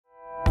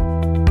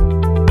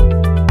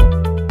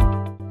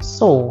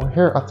So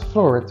here at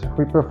Florit,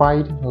 we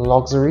provide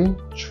luxury,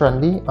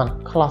 trendy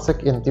and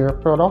classic interior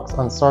products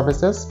and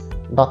services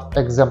that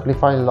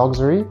exemplify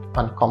luxury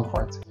and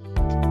comfort.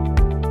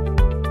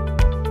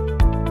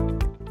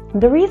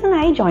 The reason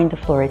I joined the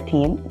Florit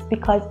team is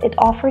because it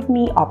offered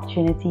me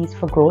opportunities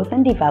for growth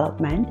and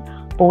development,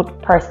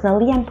 both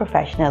personally and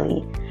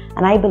professionally.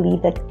 And I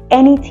believe that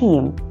any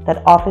team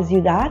that offers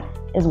you that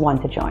is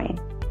one to join.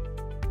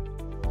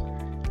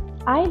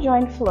 I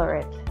joined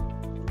Florit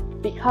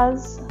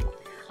because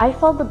I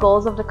felt the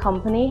goals of the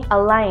company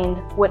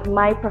aligned with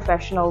my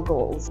professional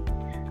goals,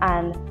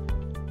 and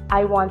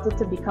I wanted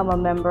to become a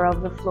member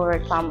of the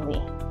Florit family.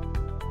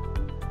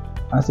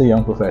 As a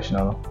young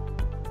professional,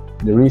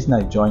 the reason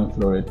I joined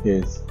Florit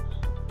is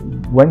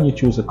when you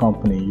choose a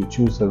company, you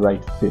choose the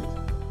right fit.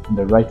 And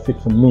the right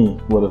fit for me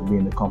would have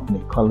been the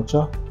company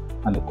culture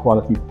and the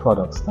quality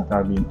products that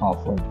are being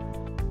offered.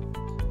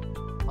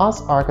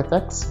 As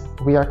architects,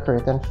 we are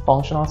creating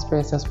functional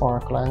spaces for our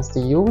clients to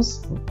use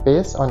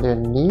based on their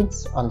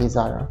needs and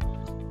desire.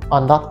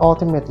 And that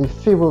ultimately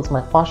fuels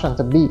my passion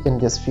to be in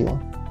this field.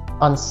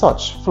 And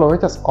such,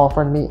 Florit has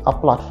offered me a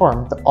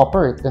platform to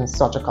operate in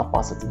such a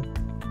capacity.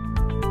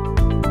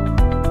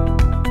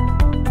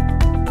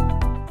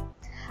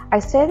 I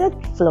stayed at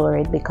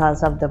Florit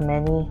because of the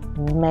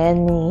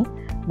many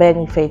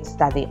benefits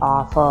that they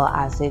offer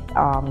as it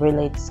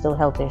relates to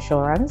health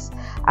insurance,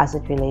 as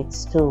it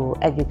relates to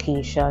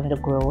education, the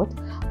growth.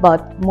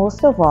 But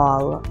most of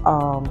all,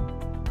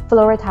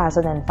 Florit has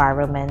an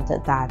environment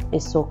that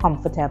is so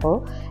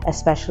comfortable,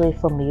 especially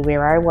for me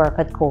where I work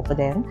at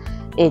Cofidin.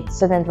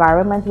 It's an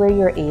environment where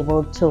you're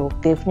able to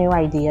give new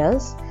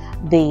ideas.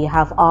 They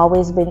have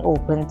always been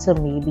open to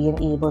me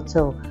being able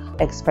to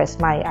express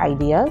my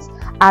ideas,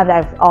 and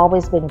I've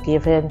always been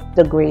given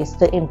the grace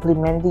to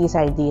implement these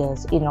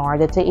ideas in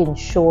order to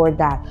ensure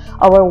that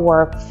our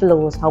work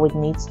flows how it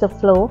needs to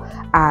flow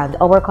and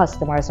our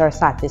customers are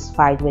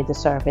satisfied with the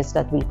service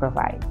that we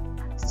provide.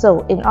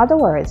 So in other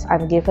words,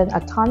 I'm given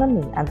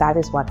autonomy, and that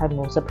is what I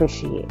most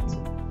appreciate.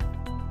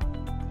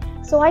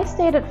 So I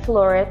stayed at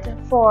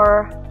Florit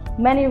for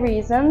many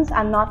reasons,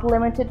 and not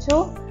limited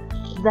to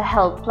the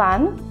health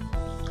plan,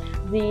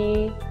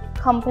 the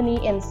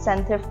company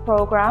incentive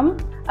program,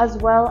 as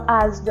well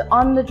as the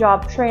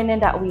on-the-job training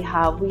that we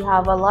have. We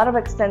have a lot of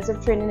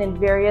extensive training in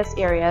various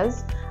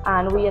areas,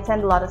 and we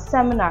attend a lot of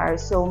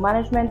seminars. So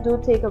management do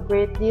take a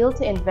great deal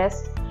to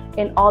invest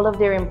in all of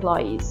their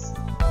employees.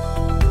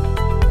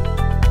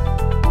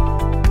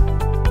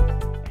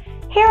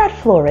 Here at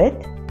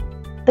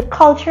Florit, the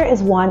culture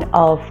is one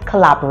of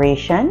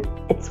collaboration,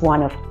 it's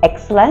one of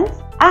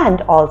excellence,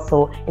 and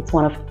also it's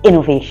one of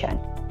innovation.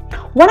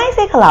 When I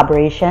say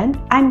collaboration,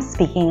 I'm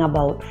speaking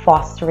about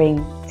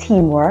fostering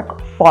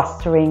teamwork,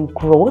 fostering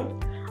growth,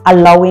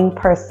 allowing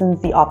persons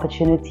the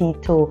opportunity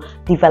to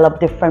develop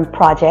different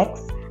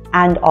projects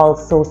and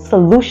also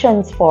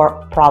solutions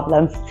for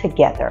problems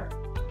together.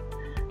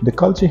 The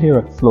culture here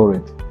at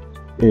Florit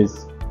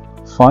is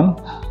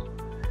fun,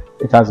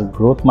 it has a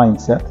growth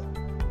mindset,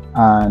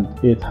 and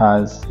it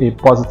has a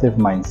positive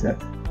mindset.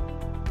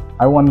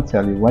 I want to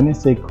tell you, when I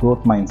say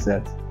growth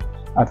mindset,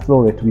 at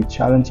Florit we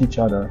challenge each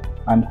other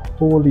and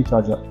hold each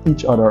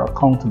other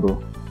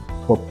accountable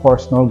for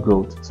personal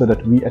growth so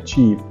that we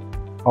achieve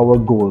our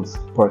goals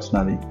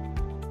personally.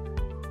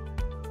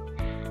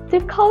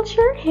 The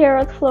culture here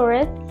at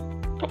Florit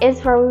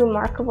is very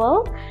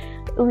remarkable.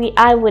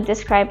 I would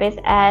describe it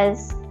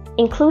as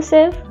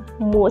inclusive,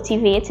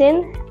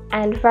 motivating,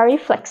 and very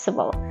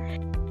flexible.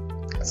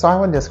 So I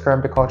would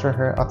describe the culture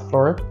here at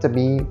Florit to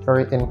be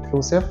very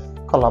inclusive,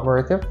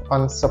 collaborative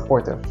and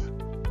supportive.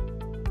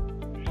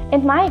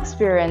 In my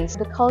experience,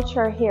 the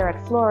culture here at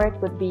Florit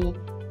would be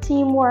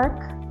teamwork,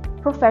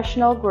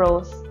 professional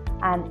growth,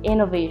 and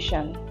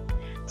innovation.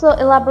 To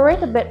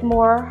elaborate a bit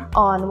more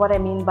on what I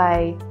mean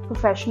by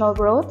professional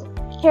growth,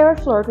 here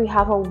at Florit we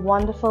have a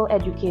wonderful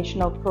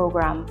educational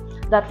program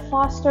that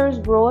fosters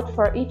growth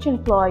for each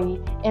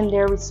employee in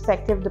their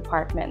respective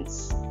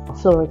departments.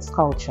 Florit's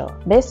culture,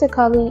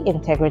 basically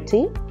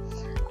integrity,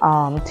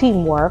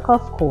 teamwork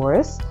of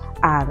course,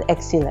 and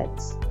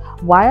excellence.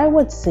 Why I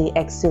would say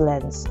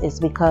excellence is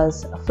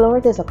because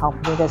Florit is a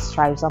company that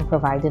strives on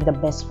providing the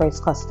best for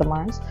its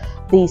customers.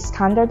 The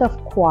standard of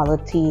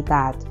quality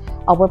that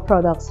our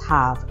products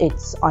have,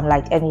 it's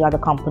unlike any other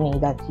company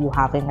that you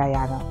have in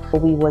Guyana.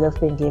 We would have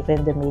been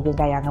given the Made in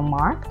Guyana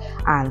mark,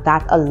 and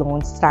that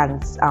alone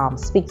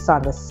speaks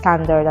on the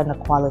standard and the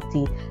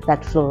quality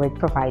that Florit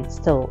provides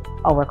to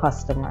our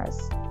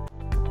customers.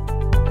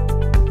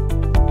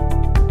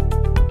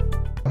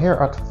 Here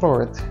at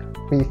Florit,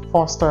 we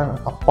foster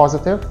a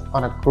positive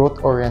and a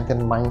growth-oriented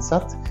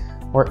mindset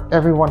where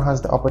everyone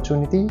has the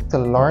opportunity to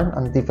learn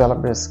and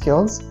develop their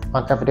skills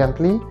and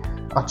evidently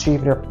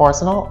achieve their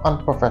personal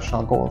and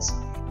professional goals.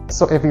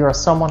 So if you are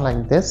someone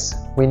like this,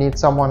 we need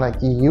someone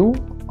like you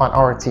on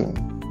our team.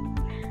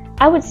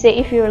 I would say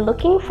if you're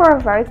looking for a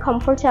very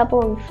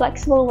comfortable and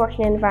flexible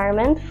working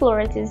environment,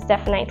 Florit is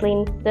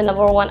definitely the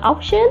 #1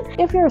 option.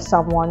 If you're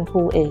someone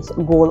who is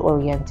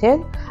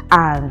goal-oriented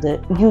and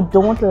you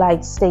don't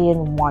like staying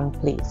in one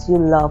place, you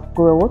love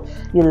growth,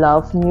 you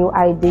love new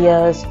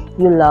ideas,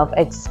 you love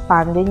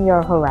expanding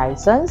your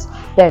horizons,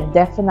 then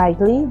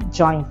definitely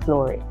join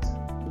Florit.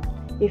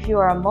 If you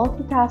are a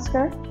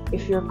multitasker,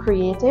 if you're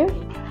creative,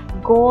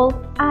 goal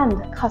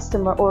and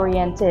customer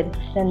oriented,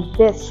 then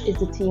this is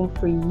the team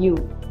for you.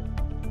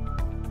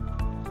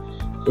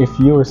 If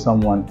you are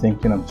someone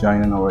thinking of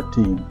joining our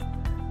team,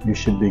 you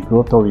should be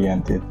growth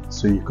oriented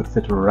so you could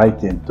fit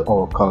right into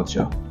our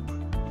culture.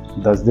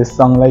 Does this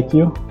sound like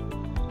you?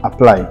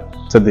 Apply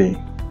today.